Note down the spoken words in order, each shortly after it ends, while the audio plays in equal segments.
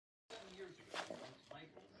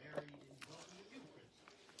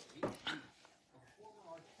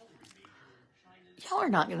Y'all are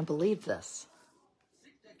not going to believe this.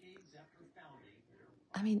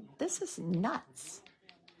 I mean, this is nuts.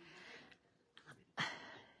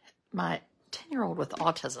 My 10-year-old with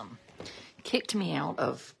autism kicked me out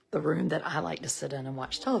of the room that I like to sit in and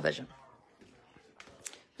watch television,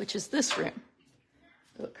 which is this room.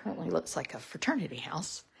 It currently looks like a fraternity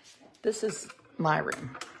house. This is my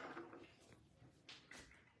room.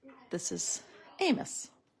 This is Amos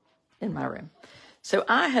in my room. So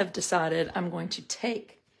I have decided I'm going to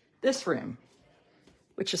take this room,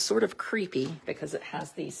 which is sort of creepy because it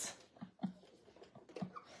has these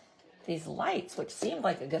lights, which seemed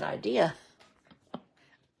like a good idea.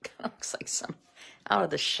 Kind of looks like some out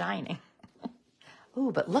of The Shining.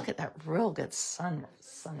 Ooh, but look at that real good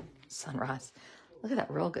sunrise. Look at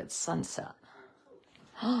that real good sunset.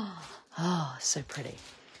 Oh, so pretty.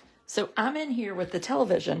 So I'm in here with the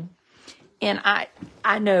television, and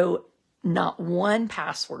I know not one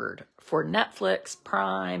password for Netflix,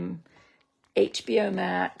 Prime, HBO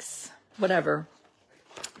Max, whatever.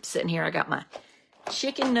 I'm sitting here, I got my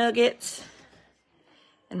chicken nuggets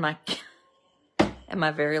and my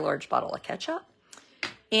very large bottle of ketchup.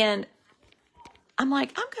 And I'm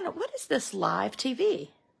like, what is this live TV?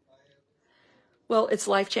 Well, it's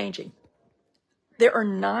life-changing. There are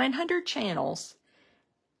 900 channels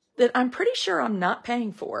that I'm pretty sure I'm not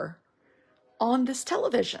paying for on this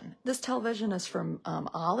television. This television is from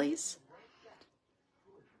Ollie's.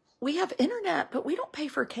 We have internet, but we don't pay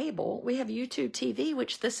for cable. We have YouTube TV,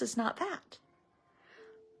 which this is not that.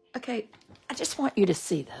 Okay, I just want you to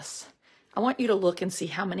see this. I want you to look and see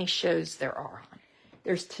how many shows there are on.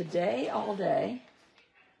 There's Today All Day.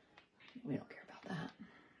 We don't care about that.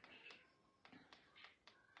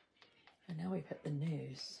 And now we've hit the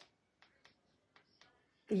news.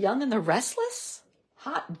 The Young and the Restless,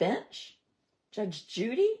 Hot Bench, Judge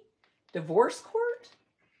Judy, Divorce Court,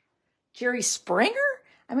 Jerry Springer.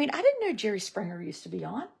 I mean, I didn't know Jerry Springer used to be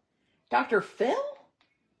on. Dr. Phil,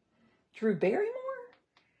 Drew Barrymore,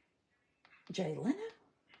 Jay Leno.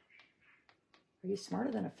 Are you smarter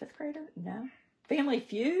than a fifth grader? No. Family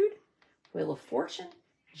Feud, Wheel of Fortune,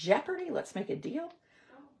 Jeopardy, Let's Make a Deal.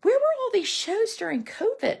 Where were all these shows during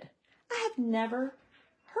COVID? I have never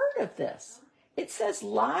heard of this. It says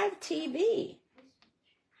live TV.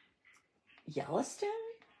 Yellowstone,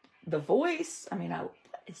 The Voice. I mean, what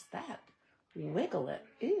is that? Wiggle It.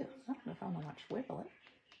 Ew, I don't know if I want to watch Wiggle It.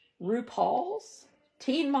 RuPaul's,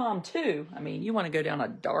 Teen Mom 2. I mean, you want to go down a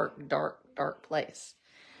dark, dark, dark place.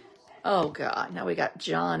 Oh, God. Now we got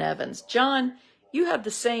John Evans. John, you have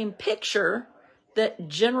the same picture that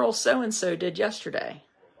General so-and-so did yesterday.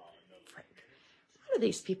 How do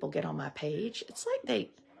these people get on my page? It's like they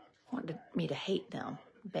wanted me to hate them.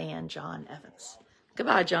 Ban John Evans.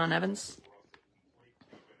 Goodbye, John Evans.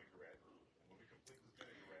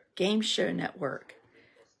 Game Show Network.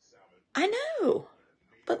 I know.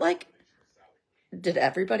 But, like, did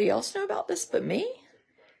everybody else know about this but me?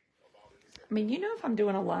 I mean, you know, if I'm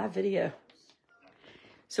doing a live video.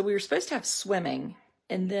 So we were supposed to have swimming,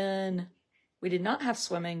 and then we did not have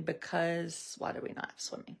swimming because, why did we not have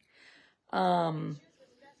swimming?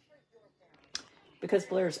 Because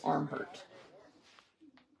Blair's arm hurt.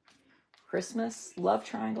 Christmas, love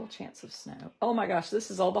triangle, chance of snow. Oh my gosh,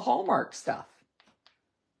 this is all the Hallmark stuff.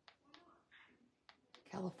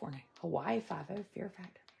 California, Hawaii 5-0, Fear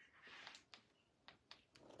Factor.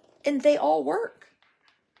 And they all work.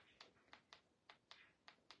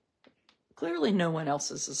 Clearly no one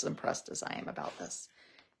else is as impressed as I am about this.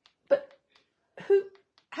 But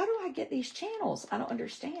how do I get these channels? I don't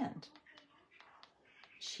understand.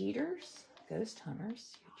 Cheaters, Ghost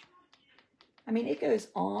Hunters. I mean, it goes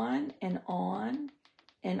on and on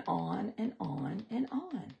and on and on and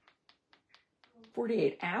on.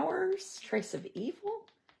 48 Hours, Trace of Evil,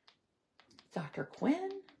 Dr. Quinn,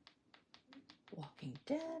 Walking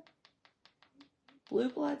Dead, Blue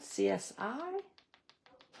Blood, CSI,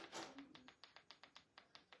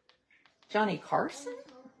 Johnny Carson,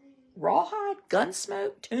 Rawhide,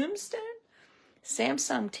 Gunsmoke, Tombstone.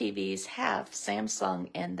 Samsung TVs have Samsung,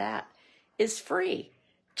 and that is free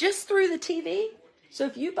just through the TV. So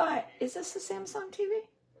if you buy, is this a Samsung TV?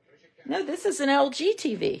 No, this is an LG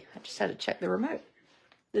TV. I just had to check the remote.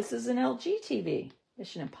 This is an LG TV.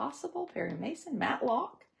 Mission Impossible, Perry Mason,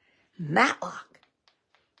 Matlock.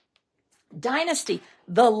 Dynasty,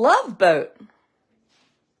 The Love Boat.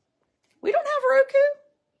 We don't have Roku.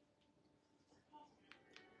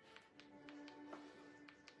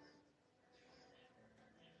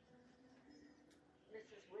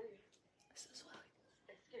 Mrs. Williams.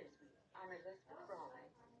 Excuse me, I'm Elizabeth Fry.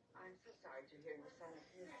 I'm so sorry to hear your son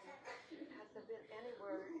abused. Has there been any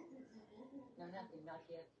word? No, nothing, not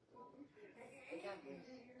yet.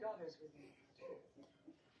 His daughter's with me, too.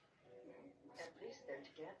 At least they're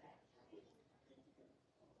together.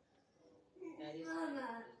 That is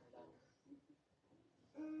Mama.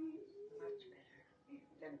 Much better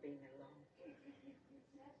than being alone.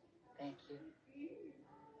 Thank you.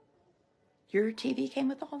 Your TV came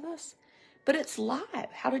with all this? But it's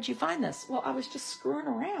live. How did you find this? Well, I was just screwing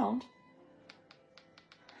around.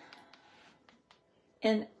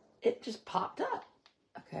 And it just popped up.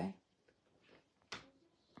 Okay.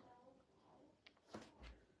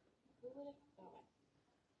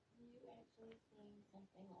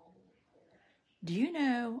 Do you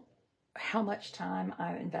know how much time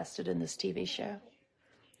I've invested in this TV show?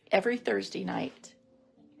 Every Thursday night,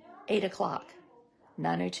 8 o'clock,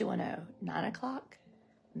 90210, 9 o'clock,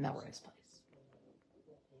 Melrose Place.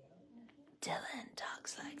 Dylan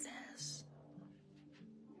talks like this.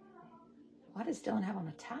 Why does Dylan have on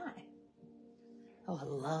a tie? Oh, I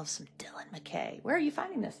love some Dylan McKay. Where are you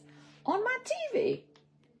finding this? On my TV.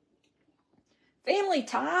 Family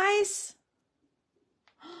Ties.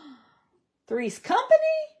 Three's Company.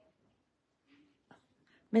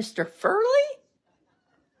 Mr. Furley.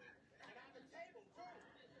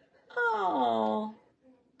 Oh,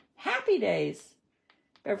 Happy Days.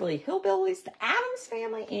 Beverly Hillbillies, The Addams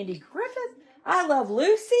Family, Andy Griffith. I Love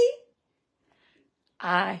Lucy.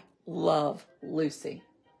 I love Lucy.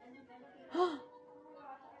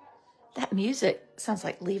 That music sounds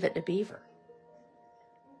like Leave It to Beaver.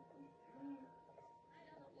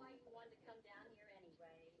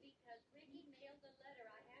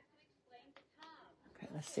 Okay,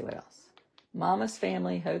 let's see what else. Mama's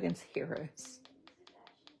Family, Hogan's Heroes.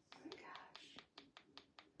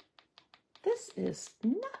 This is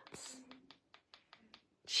nuts.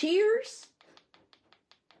 Cheers.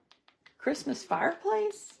 Christmas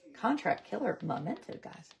Fireplace. Contract Killer. Memento,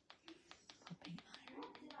 guys.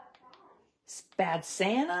 Bad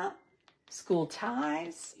Santa. School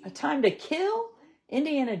Ties. A Time to Kill.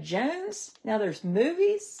 Indiana Jones. Now there's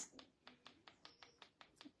movies.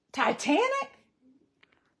 Titanic.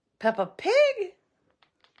 Peppa Pig.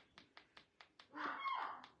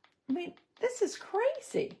 I mean, this is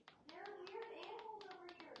crazy.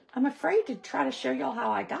 I'm afraid to try to show y'all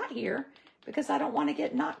how I got here because I don't want to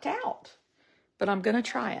get knocked out. But I'm going to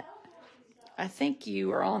try it. I think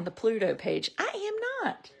you are on the Pluto page. I am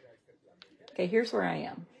not. Okay, here's where I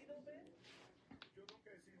am.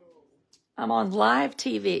 I'm on live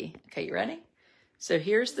TV. Okay, you ready? So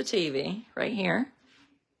here's the TV right here.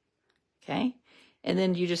 Okay. And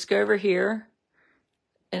then you just go over here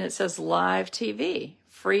and it says live TV,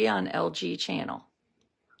 free on LG channel.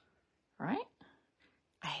 All right.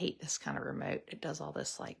 I hate this kind of remote. It does all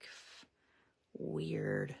this like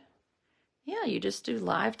weird. Yeah, you just do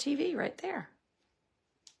live TV right there.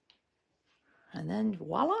 And then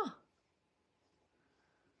voila.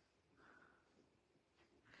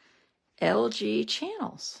 LG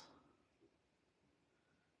channels.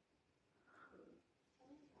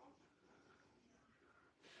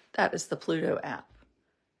 That is the Pluto app.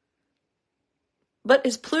 But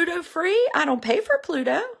is Pluto free? I don't pay for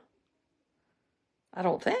Pluto. I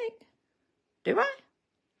don't think. Do I?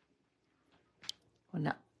 Well,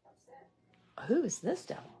 no. Who is this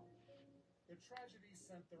devil?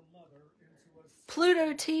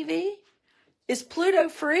 Pluto TV? Is Pluto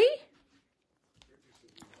free?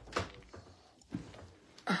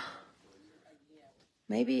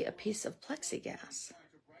 Maybe a piece of plexiglass.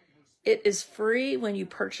 It is free when you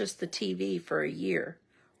purchase the TV for a year.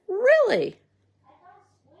 Really?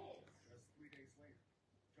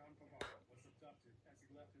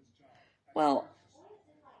 Well,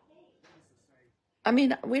 I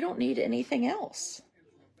mean, we don't need anything else.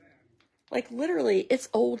 Like literally, it's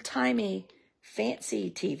old-timey, fancy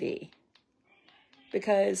TV.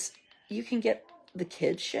 Because you can get the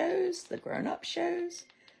kids' shows, the grown-up shows.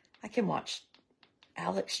 I can watch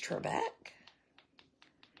Alex Trebek.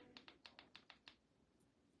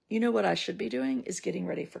 You know what I should be doing is getting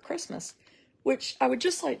ready for Christmas, which I would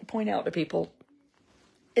just like to point out to people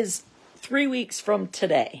is 3 weeks from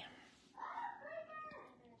today.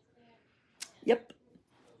 Yep.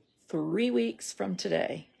 3 weeks from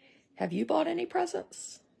today. Have you bought any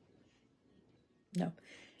presents? No.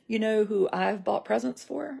 You know who I've bought presents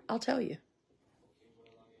for? I'll tell you.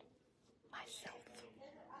 Myself.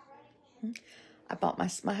 I bought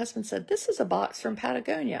my husband said, this is a box from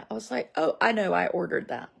Patagonia. I was like, oh, I know, I ordered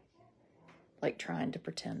that. Like trying to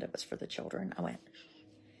pretend it was for the children. I went,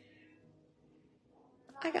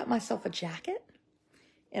 I got myself a jacket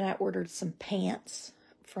and I ordered some pants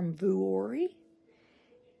from Vuori.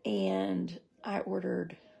 And I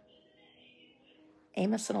ordered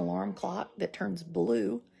Amos an alarm clock that turns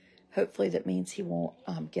blue. Hopefully that means he won't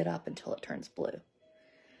get up until it turns blue.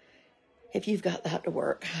 If you've got that to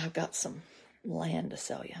work, I've got some land to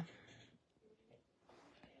sell you.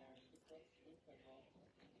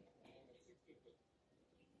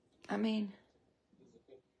 I mean,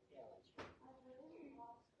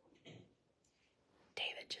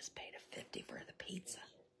 David just paid a $50 for the pizza.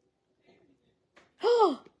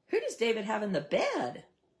 Oh, who does David have in the bed?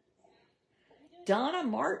 Donna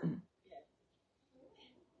Martin.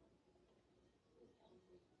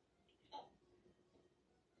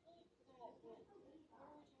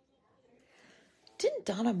 Didn't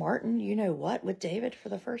Donna Martin, you know what, with David for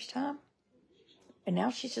the first time? And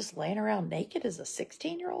now she's just laying around naked as a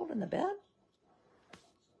 16-year-old in the bed?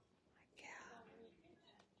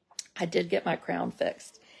 I did get my crown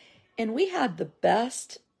fixed. And we had the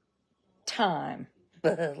best time.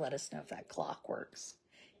 Let us know if that clock works.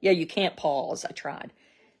 Yeah, you can't pause. I tried.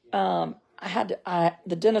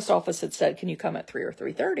 The dentist office had said, can you come at 3 or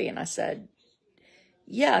 3:30? And I said,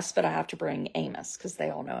 yes, but I have to bring Amos because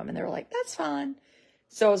they all know him. And they were like, that's fine.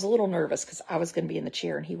 So I was a little nervous because I was going to be in the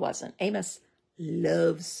chair and he wasn't. Amos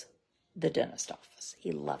loves the dentist office.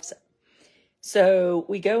 He loves it. So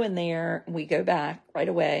we go in there and we go back right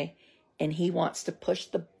away and he wants to push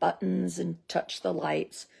the buttons and touch the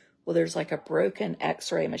lights. Well, there's like a broken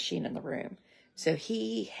x-ray machine in the room. So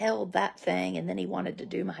he held that thing and then he wanted to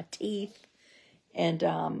do my teeth.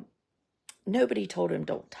 And nobody told him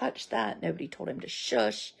don't touch that. Nobody told him to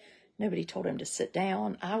shush. Nobody told him to sit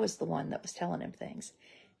down. I was the one that was telling him things.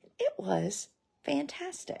 It was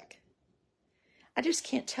fantastic. I just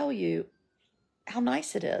can't tell you how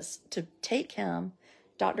nice it is to take him,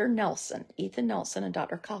 Dr. Nelson, Ethan Nelson, and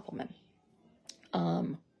Dr. Koppelman.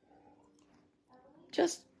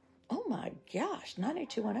 Just, oh my gosh,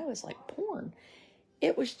 90210 is like porn.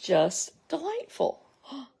 It was just delightful.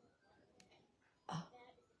 How are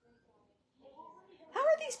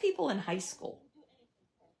these people in high school?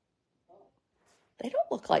 They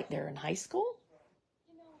don't look like they're in high school.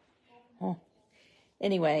 Oh.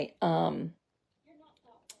 Anyway,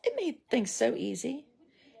 it made things so easy.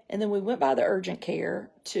 And then we went by the urgent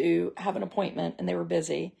care to have an appointment, and they were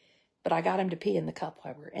busy. But I got him to pee in the cup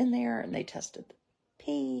while we were in there, and they tested the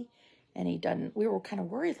pee. And he doesn't, we were kind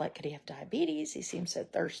of worried, like, could he have diabetes? He seemed so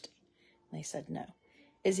thirsty. And they said no.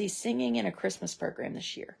 Is he singing in a Christmas program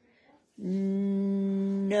this year?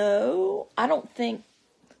 No, I don't think,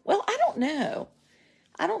 well, I don't know.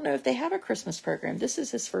 I don't know if they have a Christmas program. This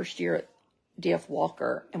is his first year at D.F.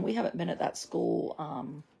 Walker, and we haven't been at that school. I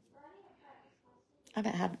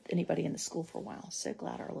haven't had anybody in the school for a while. So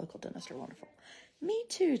glad our local dentists are wonderful. Me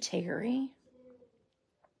too, Terry.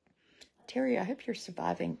 Terry, I hope you're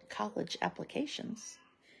surviving college applications,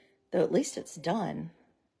 though at least it's done.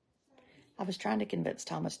 I was trying to convince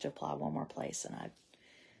Thomas to apply one more place, and I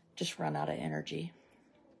just run out of energy.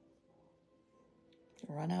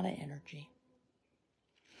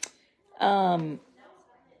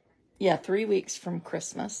 Yeah, 3 weeks from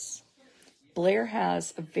Christmas. Blair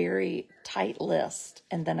has a very tight list,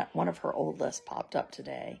 and then one of her old lists popped up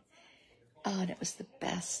today. Oh, and it was the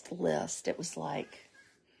best list. It was like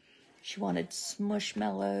she wanted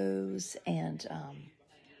smushmallows and,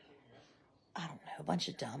 I don't know, a bunch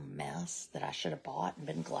of dumb mess that I should have bought and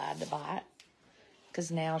been glad to buy it. Because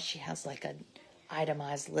now she has like an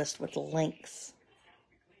itemized list with links.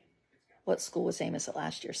 What school was Amos at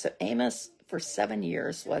last year? So Amos, for 7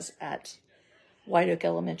 years, was at White Oak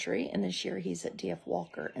Elementary, and this year he's at D.F.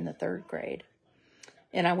 Walker in the 3rd grade.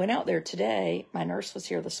 And I went out there today. My nurse was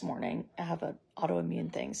here this morning. I have an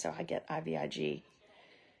autoimmune thing, so I get IVIG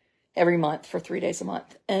every month for 3 days a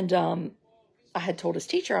month. And I had told his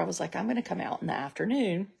teacher, I was like, I'm going to come out in the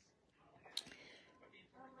afternoon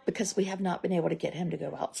because we have not been able to get him to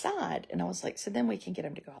go outside. And I was like, so then we can get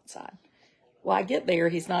him to go outside. Well, I get there.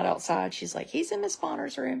 He's not outside. She's like, he's in Miss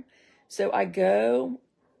Bonner's room. So I go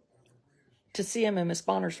to see him in Miss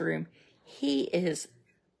Bonner's room. He is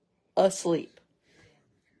asleep.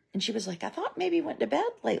 And she was like, I thought maybe he went to bed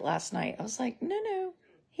late last night. I was like, no,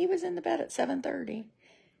 he was in the bed at 7:30.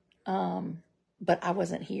 But I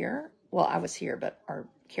wasn't here. Well, I was here, but our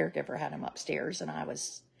caregiver had him upstairs, and I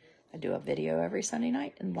do a video every Sunday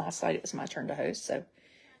night, and last night it was my turn to host, so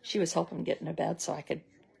she was helping get into bed so I could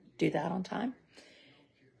do that on time.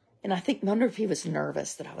 And I wonder if he was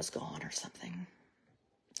nervous that I was gone or something.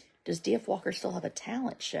 Does D.F. Walker still have a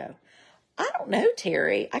talent show? I don't know,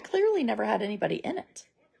 Terry. I clearly never had anybody in it.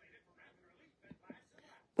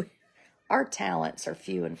 Our talents are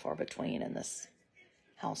few and far between in this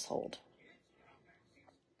household.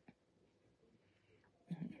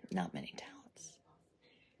 Not many talents.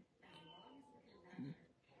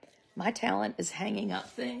 My talent is hanging up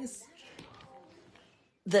things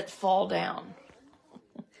that fall down.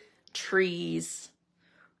 Trees,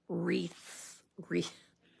 wreaths. What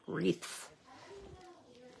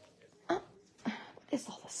is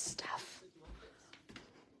all this stuff?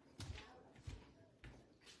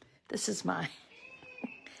 This is my,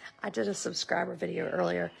 I did a subscriber video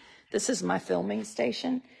earlier. This is my filming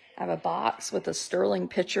station. I have a box with a sterling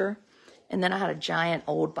pitcher, and then I had a giant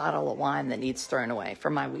old bottle of wine that needs thrown away for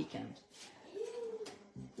my weekend.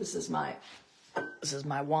 This is my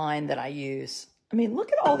wine that I use. I mean,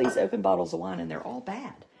 look at all these open bottles of wine, and they're all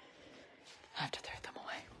bad. I have to throw them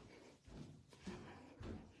away.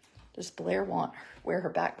 Does Blair wear her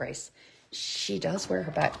back brace? She does wear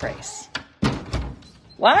her back brace.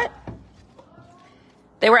 What?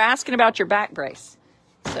 They were asking about your back brace.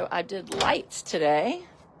 So I did lights today,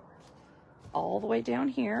 all the way down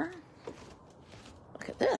here. Look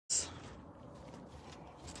at this.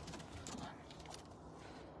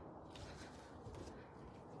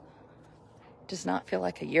 Does not feel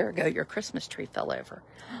like a year ago your Christmas tree fell over.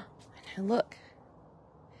 And look,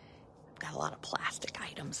 I've got a lot of plastic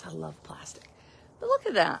items. I love plastic. But look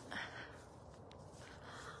at that.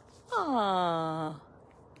 Ah,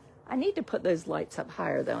 I need to put those lights up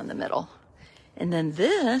higher though in the middle. And then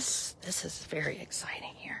this is very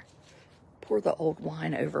exciting here. Pour the old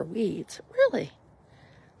wine over weeds. Really?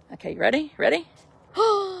 Okay, ready? Ready?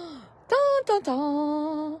 Oh, dun, dun,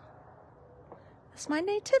 dun. That's my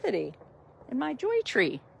nativity and my joy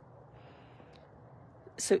tree.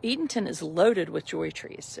 So Edenton is loaded with joy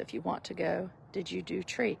trees. So if you want to go, did you do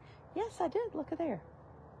tree? Yes, I did. Look at there.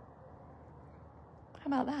 How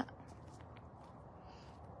about that?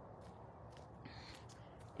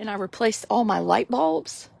 And I replaced all my light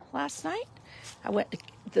bulbs last night. I went to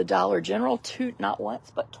the Dollar General not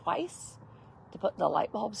once, but twice to put the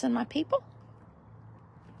light bulbs in my people.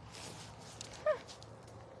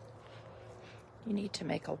 You need to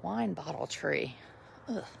make a wine bottle tree.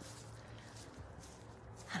 Ugh.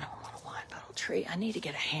 I don't want a wine bottle tree. I need to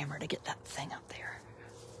get a hammer to get that thing up there.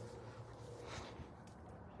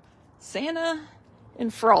 Santa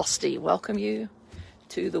and Frosty welcome you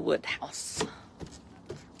to the wood house.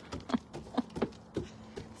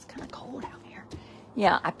 It's kind of cold out here.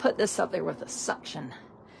 Yeah, I put this up there with a suction,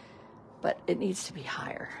 but it needs to be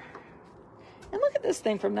higher. And look at this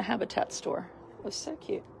thing from the Habitat store. It was so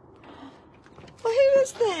cute. Well, who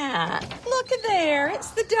is that? Look at there. It's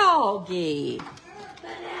the doggy.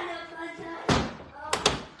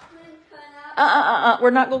 We're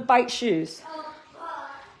not going to bite shoes.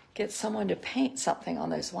 Get someone to paint something on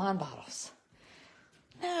those wine bottles.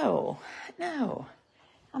 No.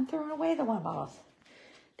 I'm throwing away the wine bottles.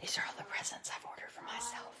 These are all the presents I've ordered for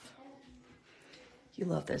myself. You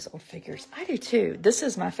love those old figures. I do too. This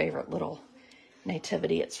is my favorite little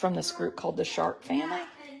nativity. It's from this group called the Sharp Family.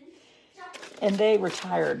 And they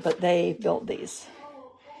retired, but they built these.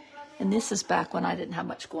 And this is back when I didn't have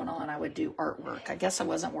much going on. I would do artwork. I guess I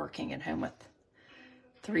wasn't working at home with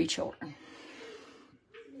 3 children.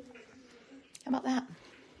 How about that?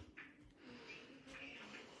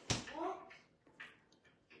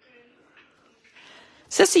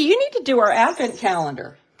 Sissy, you need to do our advent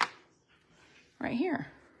calendar. Right here.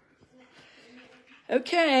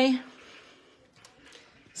 Okay.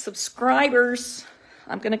 Subscribers,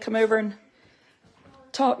 I'm going to come over and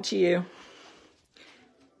talk to you.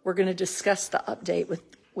 We're going to discuss the update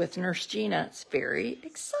with Nurse Gina. It's very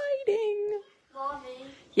exciting. Mommy.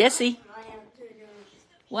 Yesy. I have 2 news.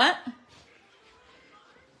 What?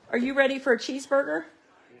 Are you ready for a cheeseburger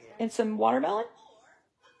and some watermelon?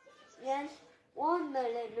 Yes,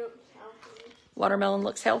 watermelon looks healthy. Watermelon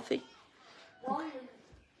looks healthy. Watermelon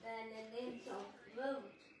needs some fruit.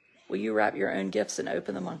 Will you wrap your own gifts and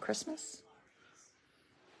open them on Christmas?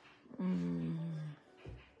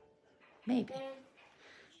 Maybe.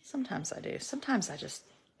 Sometimes I do. Sometimes I just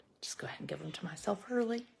go ahead and give them to myself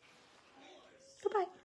early. Goodbye.